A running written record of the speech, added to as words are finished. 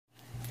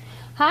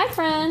Hi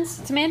friends,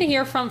 it's Amanda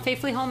here from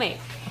Faithfully Homemade.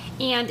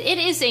 And it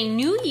is a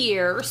new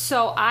year,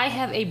 so I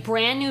have a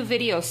brand new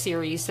video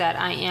series that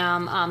I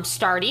am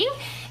starting.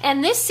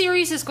 And this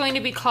series is going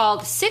to be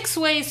called 6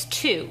 Ways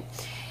To.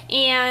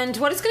 And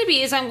what it's going to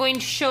be is I'm going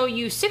to show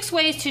you 6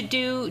 ways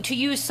to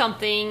use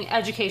something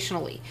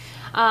educationally.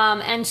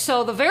 And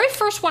so the very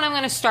first one I'm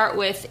going to start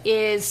with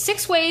is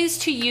 6 ways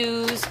to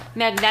use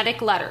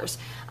magnetic letters.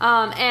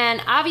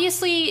 And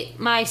obviously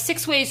my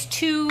 6 ways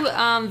to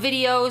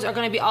videos are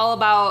going to be all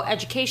about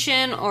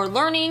education or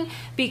learning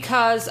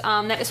because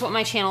that is what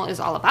my channel is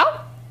all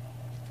about.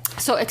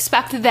 So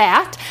expect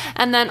that.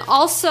 And then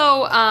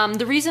also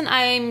the reason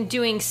I'm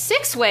doing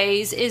 6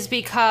 ways is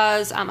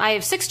because I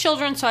have 6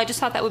 children, so I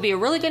just thought that would be a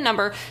really good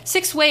number.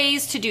 6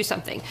 ways to do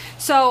something.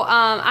 So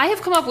I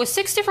have come up with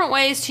 6 different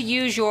ways to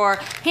use your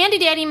handy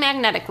dandy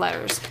magnetic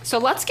letters. So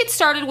let's get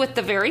started with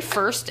the very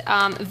first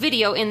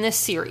video in this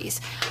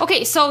series.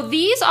 Okay, so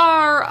these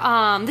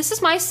are, this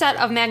is my set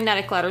of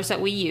magnetic letters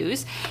that we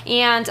use,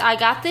 and I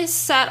got this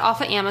set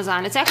off of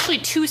Amazon. It's actually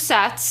 2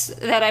 sets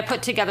that I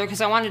put together because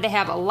I wanted to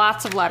have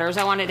lots of letters.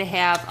 I wanted to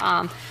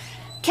have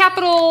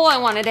capital, I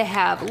wanted to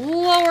have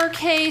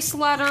lowercase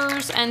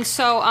letters, and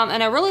so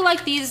and I really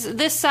like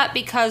this set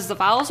because the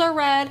vowels are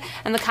red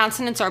and the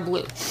consonants are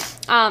blue.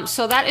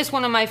 So that is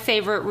one of my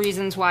favorite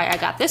reasons why I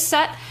got this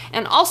set.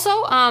 And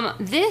also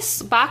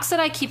this box that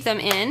I keep them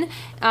in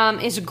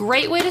is a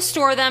great way to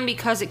store them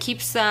because it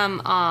keeps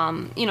them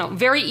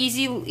very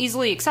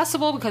easily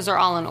accessible because they're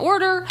all in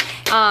order.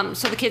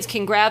 So the kids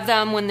can grab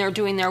them when they're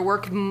doing their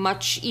work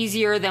much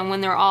easier than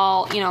when they're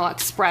all like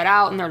spread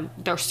out and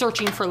they're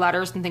searching for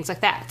letters and things like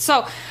that.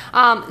 So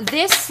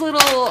this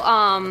little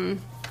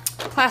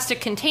plastic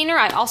container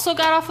I also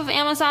got off of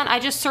Amazon. I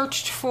just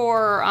searched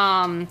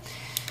for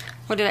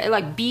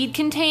bead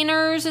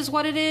containers is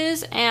what it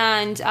is,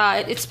 and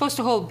it's supposed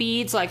to hold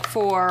beads like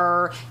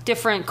for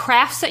different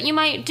crafts that you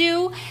might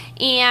do,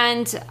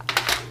 and so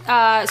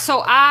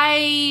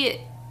I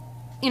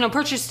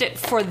purchased it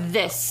for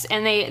this,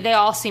 and they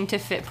all seem to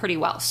fit pretty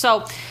well.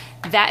 So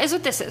that is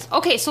what this is.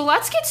 Okay, so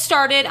let's get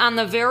started on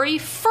the very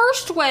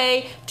first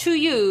way to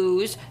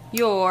use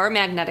your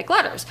magnetic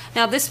letters.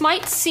 Now this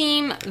might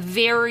seem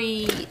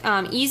very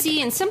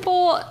easy and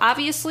simple,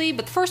 obviously,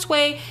 but the first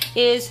way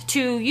is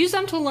to use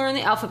them to learn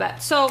the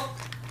alphabet. So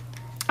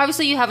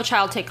obviously you have a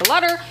child take a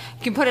letter,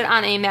 you can put it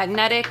on a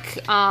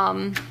magnetic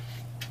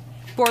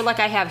board like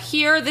I have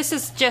here. This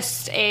is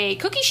just a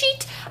cookie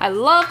sheet. I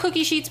love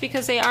cookie sheets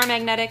because they are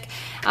magnetic.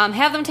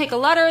 Have them take a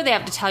letter. They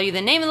have to tell you the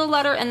name of the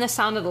letter and the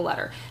sound of the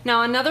letter.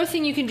 Now another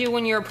thing you can do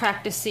when you're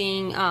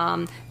practicing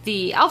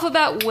the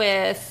alphabet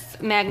with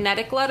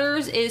magnetic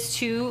letters is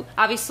to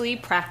obviously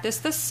practice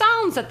the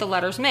sounds that the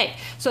letters make.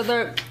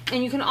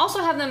 And you can also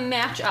have them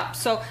match up.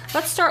 So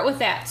let's start with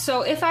that.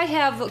 So if I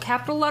have a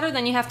capital letter,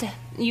 then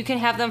you can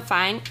have them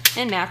find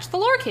and match the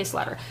lowercase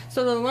letter.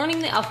 So they're learning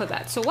the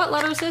alphabet. So what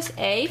letter is this?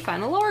 A,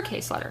 find the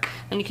lowercase letter.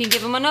 And you can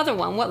give them another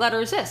one. What letter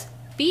is this?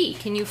 B,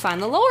 can you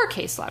find the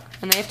lowercase letter?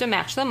 And they have to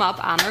match them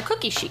up on their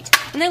cookie sheet.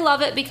 And they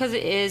love it because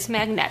it is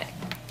magnetic.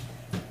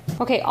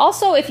 Okay,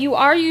 also if you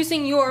are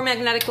using your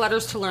magnetic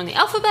letters to learn the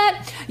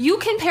alphabet, you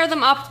can pair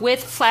them up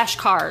with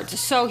flashcards.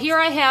 So here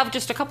I have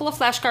just a couple of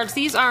flashcards.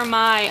 These are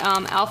my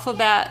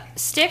alphabet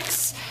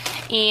sticks,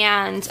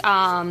 and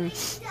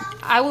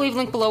I will leave a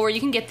link below where you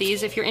can get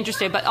these if you're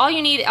interested. But all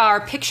you need are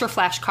picture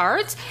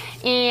flashcards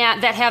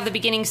and that have the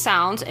beginning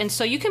sounds. And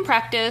so you can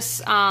practice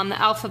the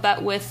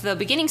alphabet with the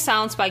beginning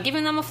sounds by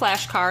giving them a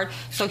flashcard.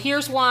 So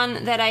here's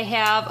one that I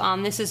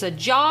have. This is a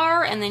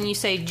jar, and then you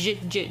say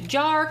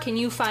jar. Can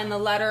you find the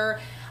letter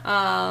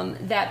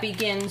that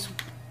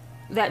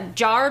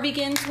jar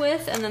begins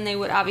with? And then they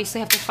would obviously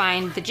have to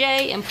find the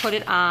J and put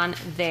it on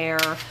their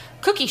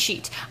cookie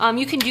sheet.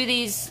 You can do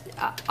these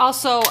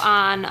also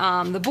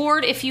on the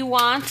board if you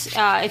want.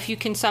 If you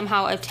can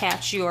somehow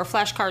attach your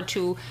flashcard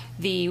to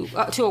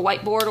a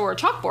whiteboard or a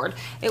chalkboard,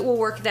 it will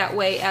work that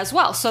way as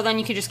well. So then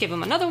you can just give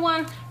them another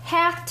one.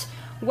 Hat.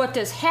 What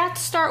does hat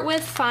start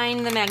with?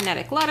 Find the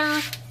magnetic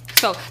letter.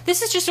 So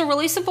this is just a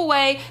really simple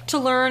way to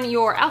learn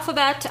your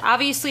alphabet.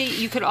 Obviously,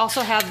 you could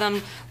also have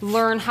them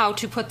learn how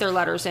to put their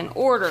letters in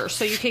order.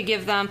 So you could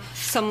give them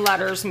some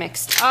letters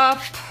mixed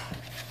up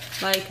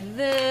like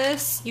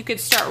this. You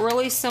could start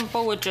really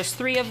simple with just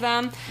 3 of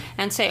them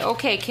and say,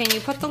 okay, can you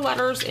put the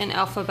letters in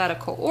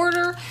alphabetical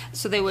order?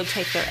 So they would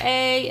take their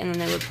A, and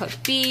then they would put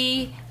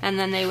B, and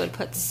then they would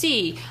put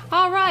C.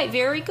 All right,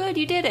 very good,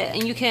 you did it.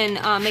 And you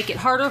can make it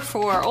harder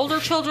for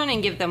older children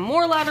and give them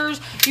more letters.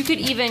 You could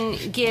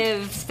even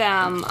give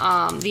them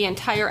the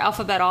entire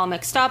alphabet all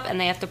mixed up, and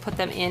they have to put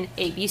them in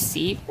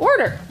ABC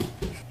order.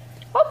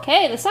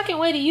 Okay, the second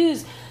way to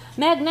use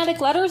magnetic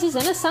letters is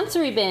in a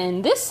sensory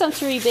bin. This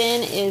sensory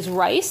bin is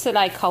rice that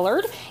I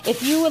colored.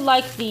 If you would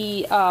like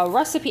the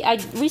recipe, I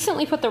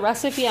recently put the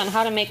recipe on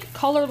how to make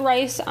colored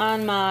rice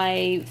on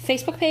my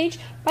Facebook page.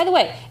 By the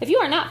way, if you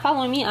are not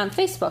following me on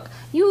Facebook,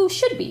 you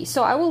should be.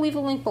 So I will leave a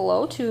link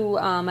below to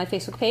my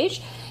Facebook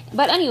page.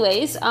 But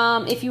anyways,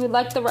 if you would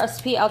like the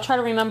recipe, I'll try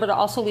to remember to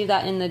also leave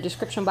that in the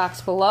description box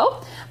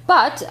below.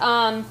 But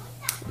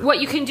what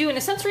you can do in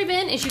a sensory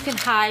bin is you can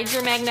hide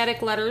your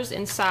magnetic letters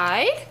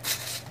inside.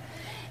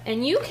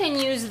 And you can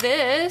use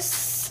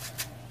this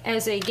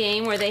as a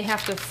game where they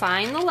have to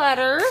find the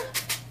letter.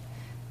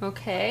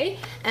 Okay,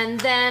 and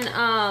then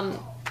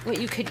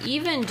what you could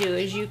even do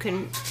is you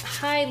can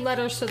hide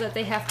letters so that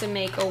they have to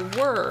make a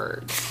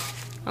word.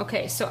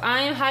 Okay, so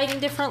I am hiding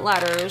different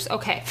letters.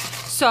 Okay,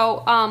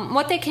 so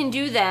what they can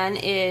do then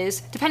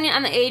is, depending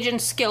on the age and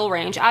skill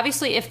range,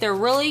 obviously if they're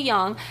really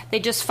young,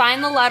 they just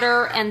find the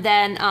letter and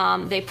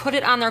then they put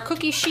it on their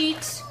cookie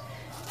sheet.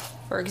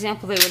 For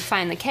example, they would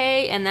find the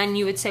K, and then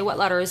you would say, what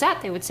letter is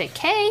that? They would say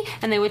K,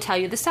 and they would tell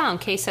you the sound.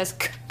 K says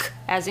k, k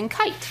as in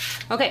kite.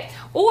 Okay,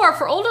 or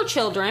for older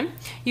children,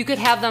 you could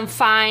have them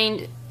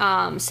find,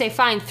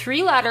 find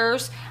 3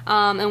 letters,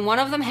 and one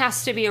of them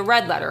has to be a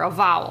red letter, a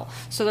vowel.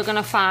 So they're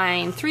gonna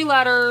find 3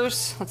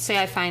 letters. Let's say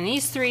I find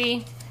these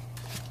 3,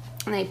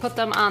 and they put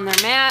them on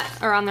their mat,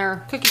 or on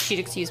their cookie sheet,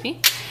 excuse me.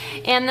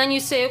 And then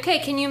you say, okay,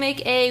 can you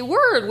make a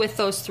word with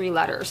those 3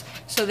 letters?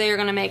 So they're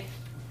gonna make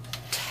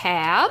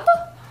tab,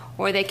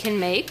 or they can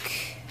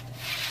make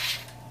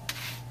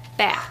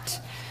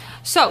bat.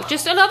 So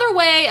just another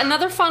way,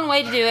 another fun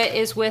way to do it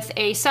is with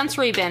a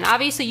sensory bin.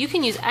 Obviously you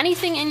can use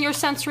anything in your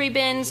sensory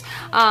bins.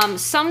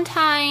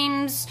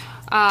 Sometimes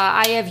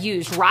I have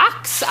used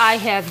rocks, I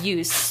have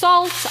used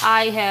salt,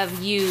 I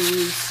have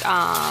used,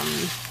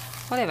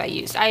 what have I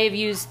used? I have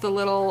used the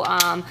little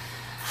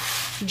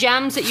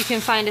gems that you can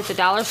find at the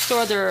dollar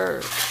store.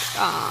 They're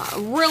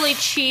really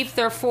cheap,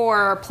 they're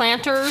for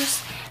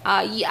planters.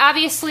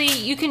 Obviously,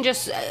 you can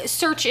just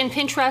search in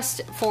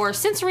Pinterest for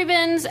sensory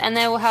bins, and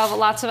they will have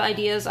lots of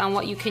ideas on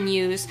what you can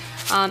use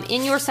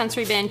in your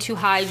sensory bin to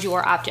hide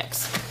your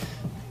objects.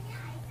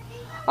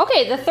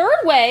 Okay, the third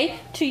way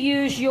to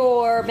use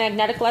your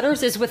magnetic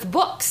letters is with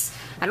books.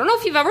 I don't know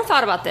if you've ever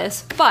thought about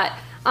this, but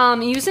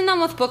using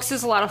them with books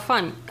is a lot of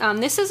fun.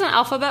 This is an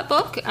alphabet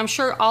book. I'm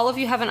sure all of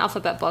you have an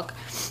alphabet book.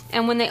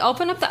 And when they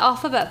open up the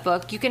alphabet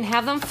book, you can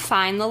have them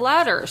find the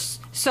letters.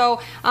 So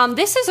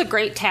this is a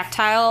great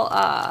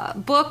tactile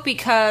book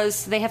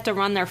because they have to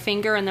run their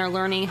finger and they're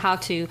learning how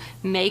to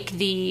make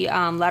the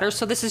letters.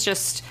 So this is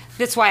just,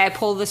 that's why I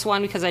pulled this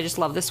one, because I just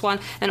love this one.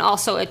 And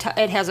also it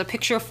has a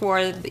picture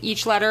for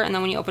each letter, and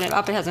then when you open it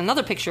up, it has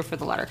another picture for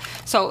the letter.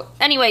 So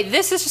anyway,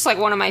 this is just like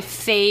one of my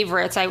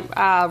favorites.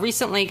 I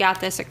recently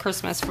got this at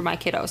Christmas for my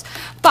kiddos.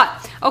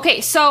 But, okay,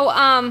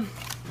 so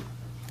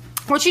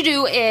what you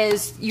do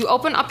is you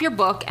open up your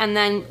book, and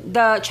then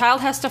the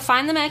child has to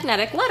find the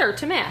magnetic letter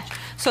to match.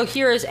 So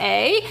here is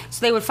A, so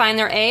they would find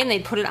their A and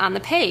they'd put it on the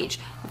page.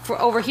 For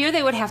over here,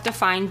 they would have to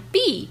find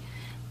B.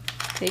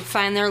 They'd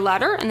find their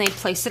letter and they'd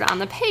place it on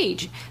the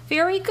page.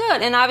 Very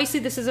good. And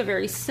obviously this is a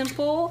very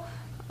simple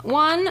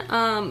one,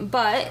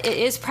 but it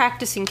is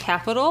practicing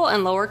capital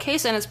and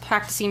lowercase, and it's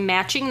practicing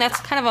matching. That's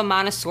kind of a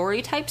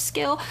Montessori type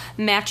skill,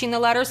 matching the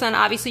letters. And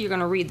obviously you're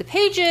going to read the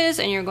pages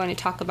and you're going to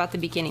talk about the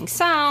beginning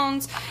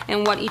sounds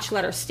and what each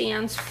letter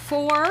stands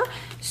for.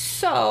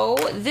 So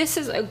this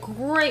is a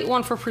great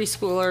one for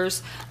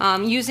preschoolers,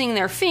 using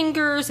their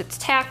fingers. It's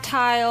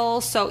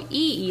tactile. So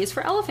E is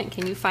for elephant.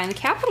 Can you find the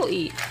capital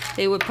E?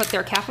 They would put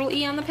their capital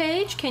E on the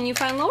page. Can you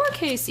find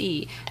lowercase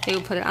e? They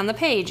would put it on the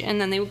page, and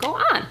then they would go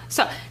on.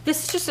 So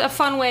this is just a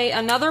fun way.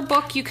 Another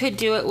book you could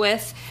do it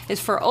with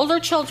is for older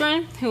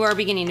children who are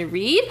beginning to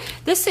read.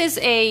 This is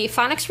a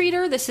phonics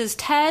reader. This is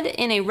Ted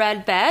in a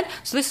Red Bed.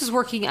 So this is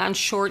working on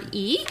short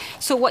E.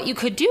 So what you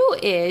could do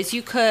is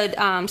you could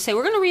say,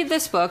 we're going to read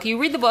this book. You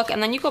read the book,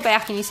 and then you go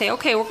back and you say,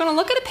 okay, we're going to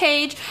look at a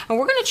page, and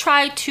we're going to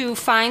try to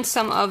find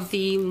some of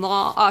the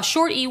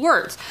short E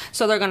words.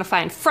 So they're going to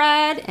find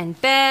Fred and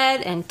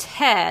bed and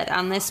Ted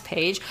on this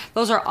page.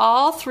 Those are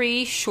all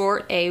 3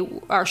 short E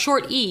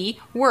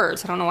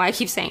words. I don't know why I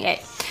keep saying A.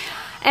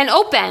 And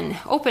open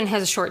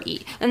has a short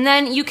E. And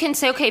then you can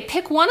say, okay,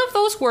 pick one of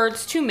those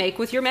words to make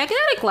with your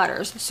magnetic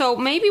letters. So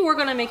maybe we're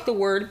going to make the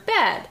word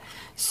bed.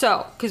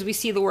 So, because we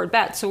see the word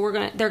bed, so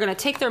they're gonna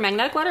take their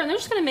magnetic letter and they're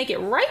just gonna make it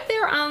right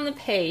there on the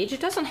page. It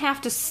doesn't have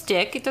to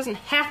stick. It doesn't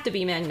have to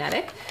be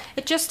magnetic.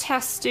 It just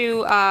has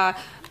to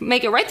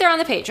make it right there on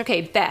the page.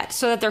 Okay, bed.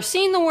 So that they're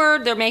seeing the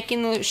word, they're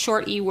making the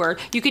short E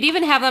word. You could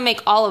even have them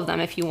make all of them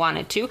if you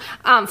wanted to.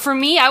 For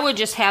me, I would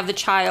just have the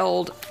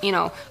child,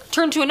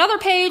 turn to another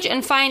page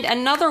and find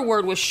another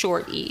word with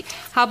short E.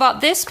 How about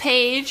this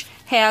page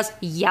has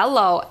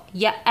yellow.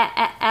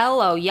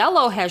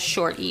 Yellow has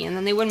short E, and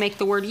then they would make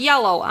the word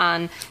yellow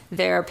on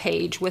their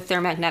page with their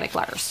magnetic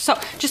letters. So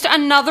just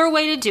another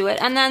way to do it.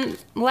 And then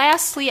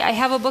lastly, I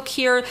have a book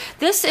here.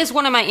 This is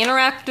one of my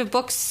interactive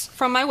books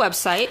from my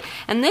website,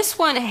 and this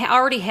one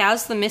already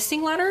has the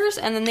missing letters,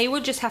 and then they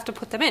would just have to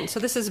put them in. So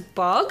this is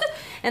bug,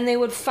 and they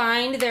would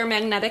find their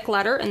magnetic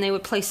letter and they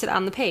would place it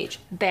on the page.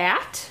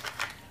 Bat,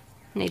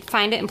 and they'd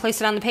find it and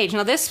place it on the page.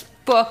 Now this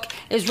book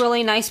is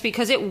really nice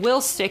because it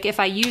will stick. If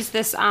I use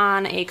this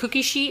on a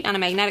cookie sheet on a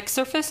magnetic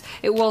surface,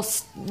 it will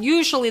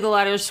usually the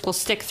letters will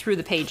stick through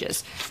the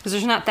pages because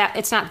it's not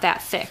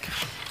that thick.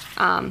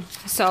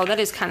 So that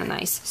is kind of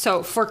nice.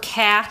 So for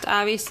cat,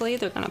 obviously,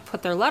 they're going to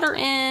put their letter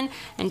in.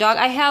 And dog,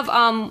 I have,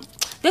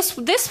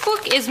 this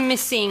book is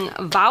missing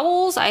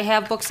vowels. I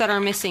have books that are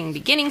missing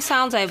beginning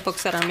sounds. I have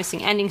books that are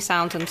missing ending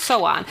sounds, and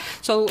so on.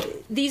 So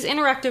these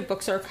interactive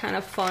books are kind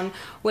of fun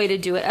way to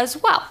do it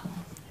as well.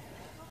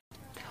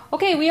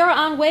 Okay, we are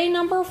on way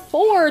number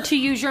 4 to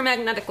use your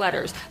magnetic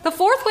letters. The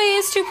fourth way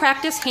is to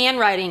practice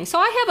handwriting. So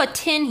I have a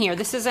tin here.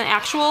 This is an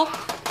actual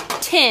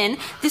tin.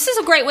 This is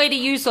a great way to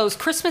use those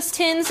Christmas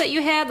tins that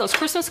you had, those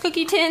Christmas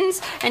cookie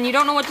tins, and you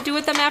don't know what to do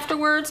with them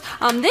afterwards.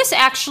 This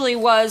actually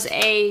was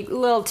a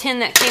little tin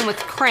that came with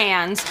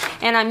crayons,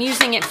 and I'm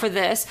using it for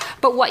this.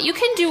 But what you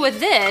can do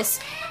with this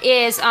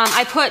is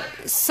I put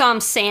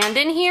some sand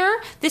in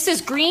here. This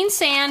is green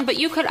sand, but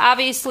you could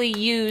obviously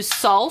use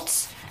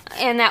salt,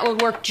 and that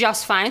would work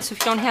just fine. So if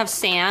you don't have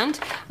sand,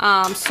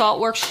 salt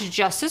works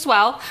just as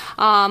well.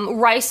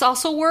 Rice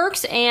also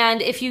works,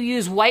 and if you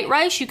use white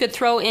rice, you could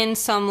throw in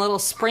some little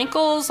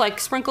sprinkles, like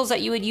sprinkles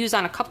that you would use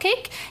on a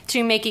cupcake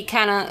to make it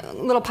kind of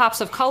little pops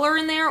of color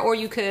in there, or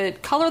you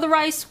could color the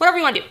rice, whatever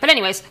you want to do. But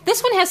anyways,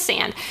 this one has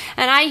sand,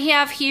 and I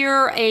have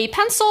here a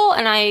pencil,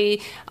 and I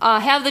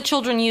have the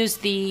children use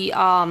the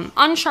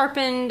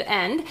unsharpened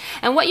end.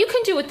 And what you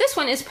can do with this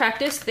one is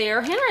practice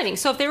their handwriting.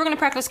 So if they were going to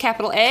practice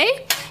capital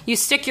A, you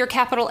stick your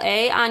capital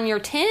A on your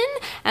tin,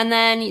 and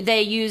then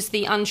they use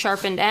the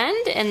unsharpened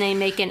end, and they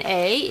make an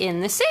A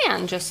in the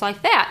sand, just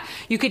like that.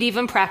 You could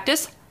even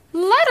practice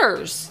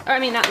letters. I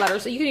mean, not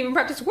letters. You could even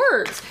practice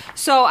words.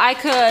 So I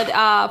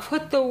could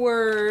put the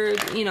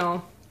word, you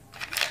know,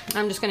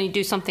 I'm just going to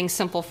do something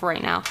simple for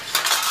right now.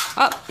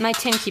 Oh, my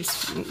tin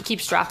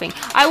keeps dropping.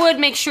 I would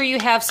make sure you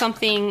have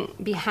something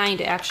behind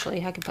it.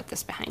 Actually, I can put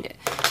this behind it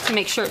to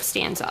make sure it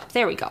stands up.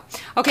 There we go.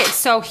 Okay,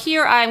 so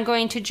here I'm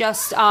going to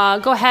just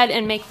go ahead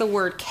and make the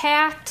word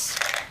cat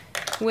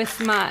with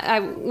my, I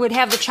would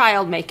have the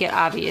child make it,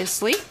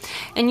 obviously.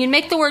 And you'd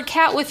make the word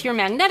cat with your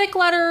magnetic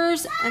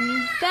letters,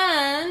 and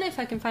then, if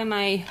I can find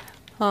my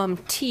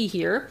T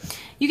here,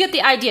 you get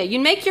the idea. You'd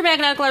make your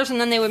magnetic letters,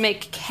 and then they would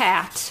make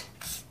cat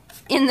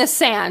in the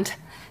sand.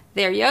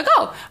 There you go.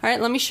 All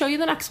right, let me show you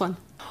the next one.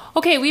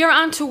 Okay, we are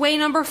on to way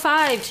number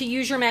 5 to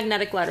use your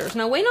magnetic letters.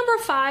 Now, way number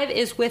 5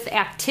 is with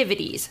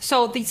activities.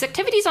 So these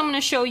activities I'm going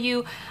to show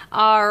you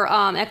are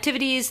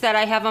activities that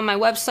I have on my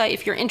website.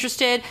 If you're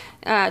interested,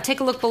 take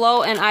a look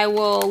below, and I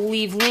will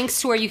leave links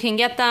to where you can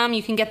get them.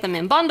 You can get them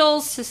in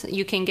bundles.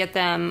 You can get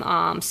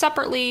them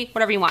separately,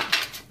 whatever you want,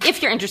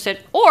 if you're interested.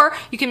 Or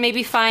you can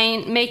maybe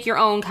make your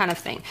own kind of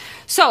thing.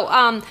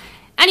 So,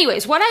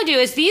 anyways, what I do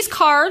is these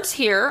cards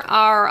here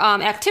are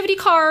activity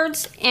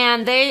cards,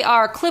 and they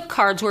are clip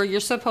cards where you're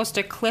supposed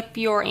to clip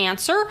your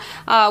answer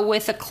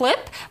with a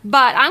clip,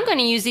 but I'm going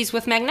to use these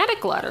with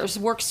magnetic letters.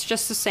 Works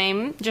just the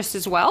same, just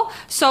as well.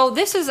 So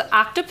this is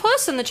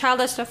octopus, and the child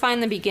has to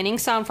find the beginning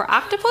sound for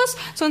octopus.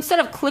 So instead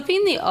of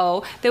clipping the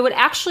O, they would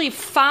actually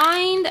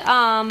find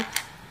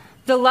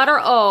the letter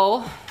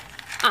O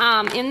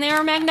in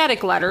their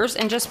magnetic letters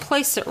and just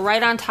place it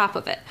right on top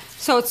of it.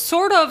 So it's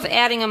sort of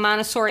adding a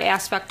Montessori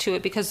aspect to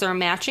it because they're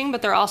matching,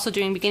 but they're also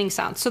doing beginning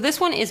sounds. So this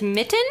one is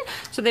mitten,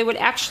 so they would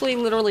actually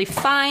literally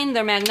find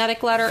their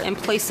magnetic letter and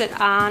place it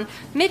on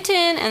mitten,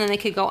 and then they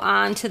could go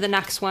on to the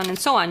next one and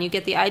so on. You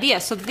get the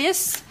idea. So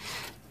this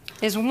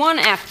is one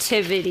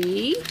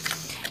activity.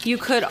 You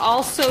could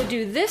also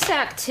do this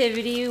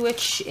activity,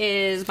 which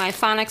is my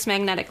phonics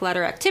magnetic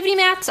letter activity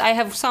mats. I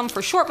have some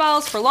for short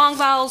vowels, for long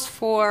vowels,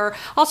 for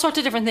all sorts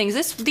of different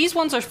things. These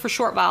ones are for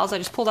short vowels. I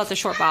just pulled out the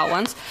short vowel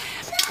ones.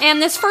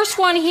 And this first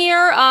one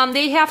here,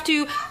 they have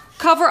to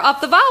cover up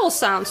the vowel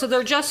sound. So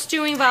they're just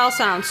doing vowel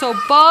sounds. So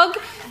bug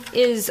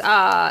is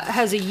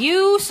has a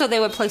U, so they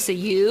would place a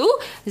U.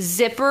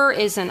 Zipper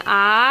is an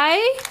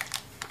I.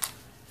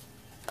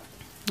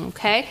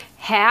 Okay.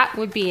 Hat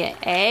would be an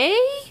A.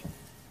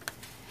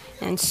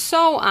 And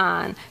so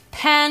on.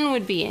 Pen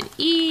would be an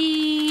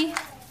E.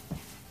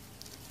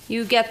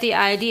 You get the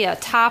idea.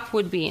 Top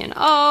would be an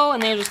O,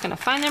 and they're just going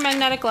to find their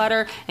magnetic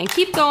letter and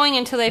keep going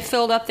until they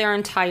filled up their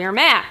entire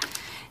mat.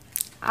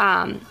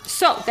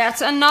 So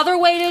that's another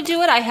way to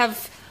do it. I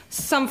have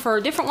some for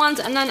different ones.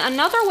 And then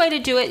another way to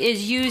do it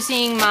is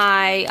using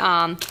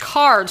my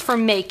cards for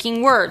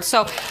making words.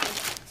 So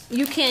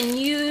you can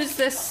use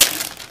this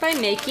by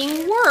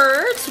making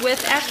words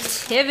with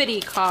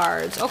activity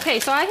cards. Okay,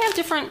 so I have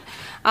different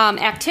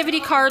activity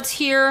cards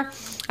here.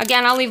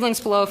 Again, I'll leave links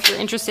below if you're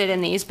interested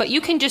in these, but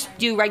you can just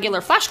do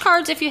regular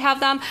flashcards if you have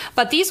them,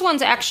 but these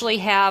ones actually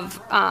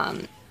have,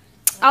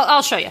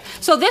 I'll show you.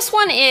 So this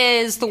one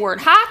is the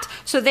word hot,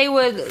 so they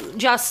would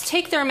just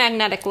take their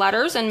magnetic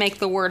letters and make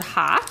the word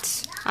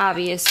hot,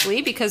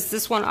 obviously, because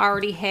this one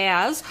already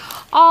has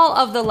all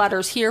of the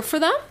letters here for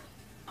them.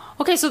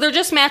 Okay, so they're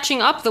just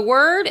matching up the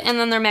word and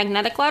then their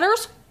magnetic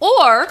letters,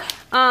 or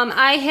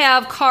I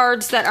have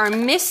cards that are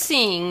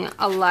missing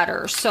a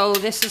letter. So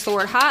this is the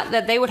word hot,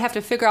 that they would have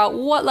to figure out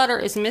what letter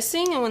is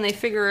missing, and when they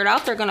figure it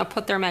out, they're going to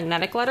put their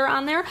magnetic letter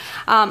on there.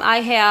 I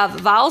have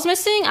vowels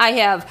missing, I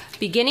have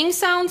beginning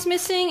sounds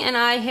missing, and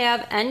I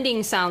have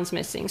ending sounds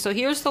missing. So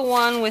here's the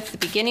one with the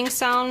beginning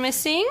sound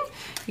missing.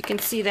 You can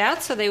see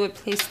that, so they would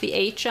place the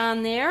H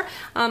on there.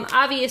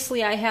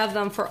 Obviously, I have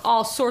them for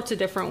all sorts of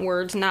different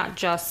words, not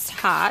just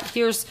hot.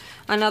 Here's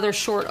another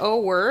short O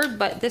word,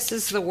 but this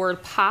is the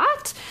word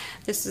pot.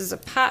 This is a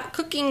pot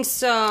cooking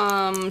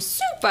some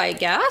soup, I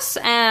guess,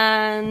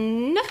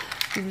 and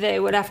they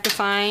would have to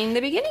find the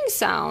beginning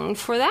sound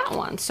for that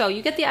one. So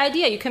you get the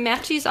idea. You can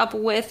match these up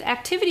with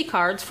activity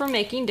cards for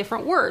making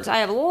different words. I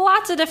have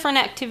lots of different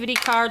activity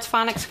cards,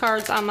 phonics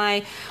cards on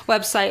my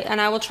website, and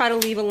I will try to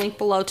leave a link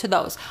below to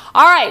those.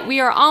 All right, we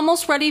are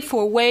almost ready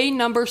for way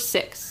number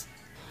 6.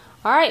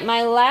 All right,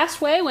 my last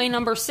way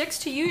number 6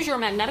 to use your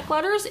magnetic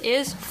letters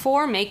is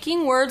for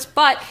making words,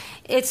 but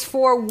it's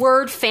for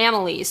word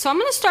families. So I'm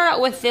going to start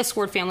out with this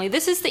word family.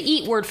 This is the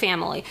eat word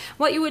family.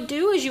 What you would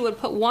do is you would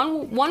put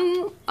one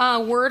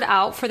word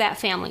out for that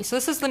family. So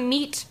this is the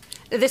meat.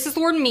 This is the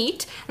word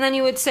meat, and then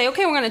you would say,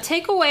 okay, we're going to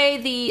take away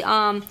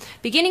the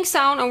beginning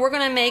sound, and we're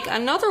going to make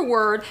another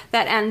word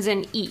that ends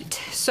in eat.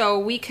 So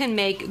we can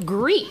make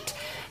greet,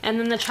 and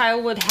then the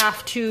child would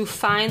have to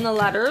find the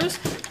letters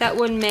that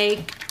would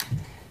make.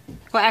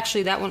 Well,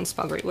 actually, that wouldn't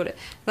spell great, would it?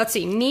 Let's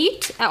see,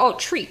 meat,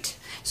 treat.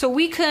 So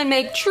we could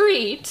make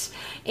treat,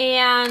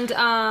 and,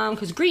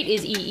 because greet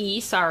is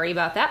EE, sorry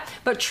about that,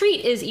 but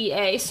treat is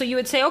EA. So you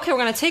would say, okay, we're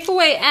going to take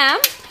away M,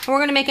 and we're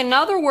going to make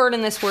another word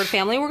in this word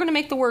family. We're going to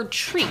make the word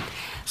treat.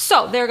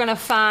 So they're going to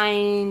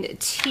find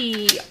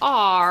TR,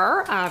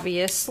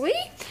 obviously,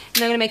 and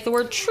they're going to make the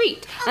word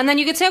treat. And then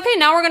you could say, okay,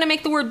 now we're going to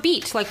make the word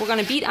beat, like we're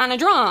going to beat on a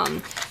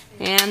drum.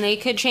 And they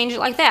could change it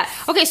like that.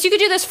 Okay, so you could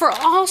do this for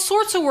all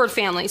sorts of word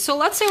families. So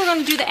let's say we're going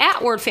to do the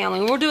at word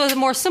family. We'll do a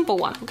more simple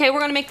one. Okay, we're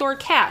going to make the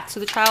word cat. So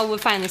the child would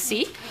find the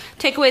C.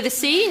 Take away the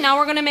C. Now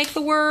we're going to make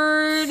the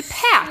word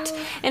pat.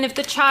 And if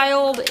the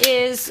child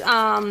is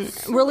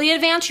really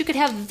advanced, you could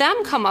have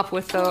them come up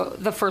with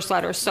the first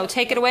letter. So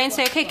take it away and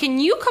say, okay,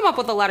 can you come up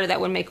with a letter that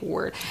would make a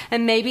word?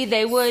 And maybe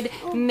they would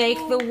make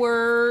the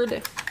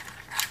word,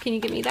 can you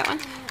give me that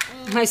one?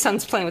 My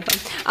son's playing with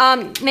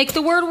them. Make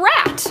the word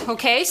rat,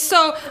 okay?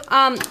 So,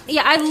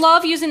 yeah, I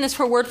love using this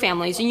for word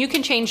families, and you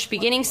can change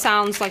beginning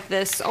sounds like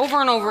this over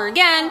and over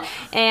again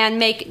and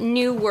make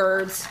new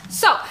words.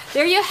 So,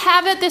 there you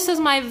have it. This is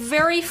my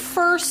very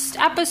first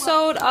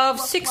episode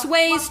of 6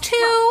 Ways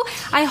To.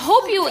 I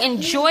hope you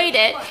enjoyed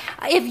it.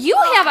 If you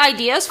have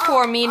ideas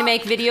for me to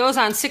make videos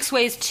on 6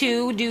 ways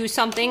to do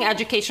something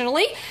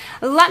educationally,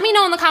 let me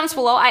know in the comments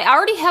below. I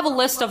already have a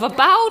list of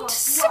about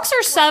 6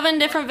 or 7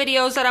 different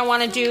videos that I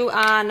want to do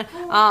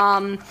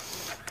on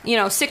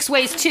 6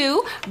 ways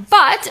to,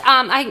 but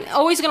I'm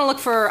always going to look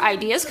for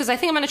ideas, because I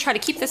think I'm going to try to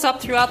keep this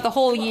up throughout the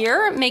whole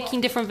year,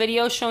 making different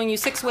videos showing you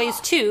 6 ways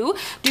to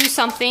do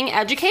something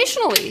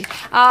educationally.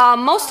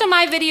 Most of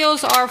my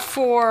videos are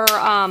for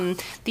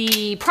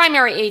the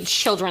primary age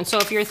children, so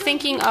if you're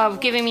thinking of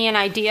giving me an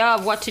idea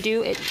of what to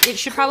do, it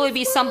should probably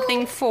be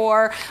something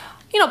for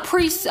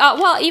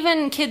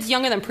even kids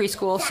younger than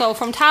preschool. So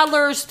from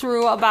toddlers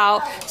through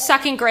about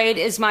 2nd grade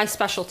is my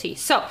specialty.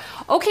 So,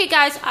 okay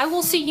guys, I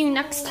will see you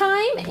next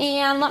time,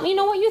 and let me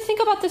know what you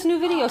think about this new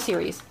video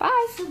series.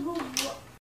 Bye.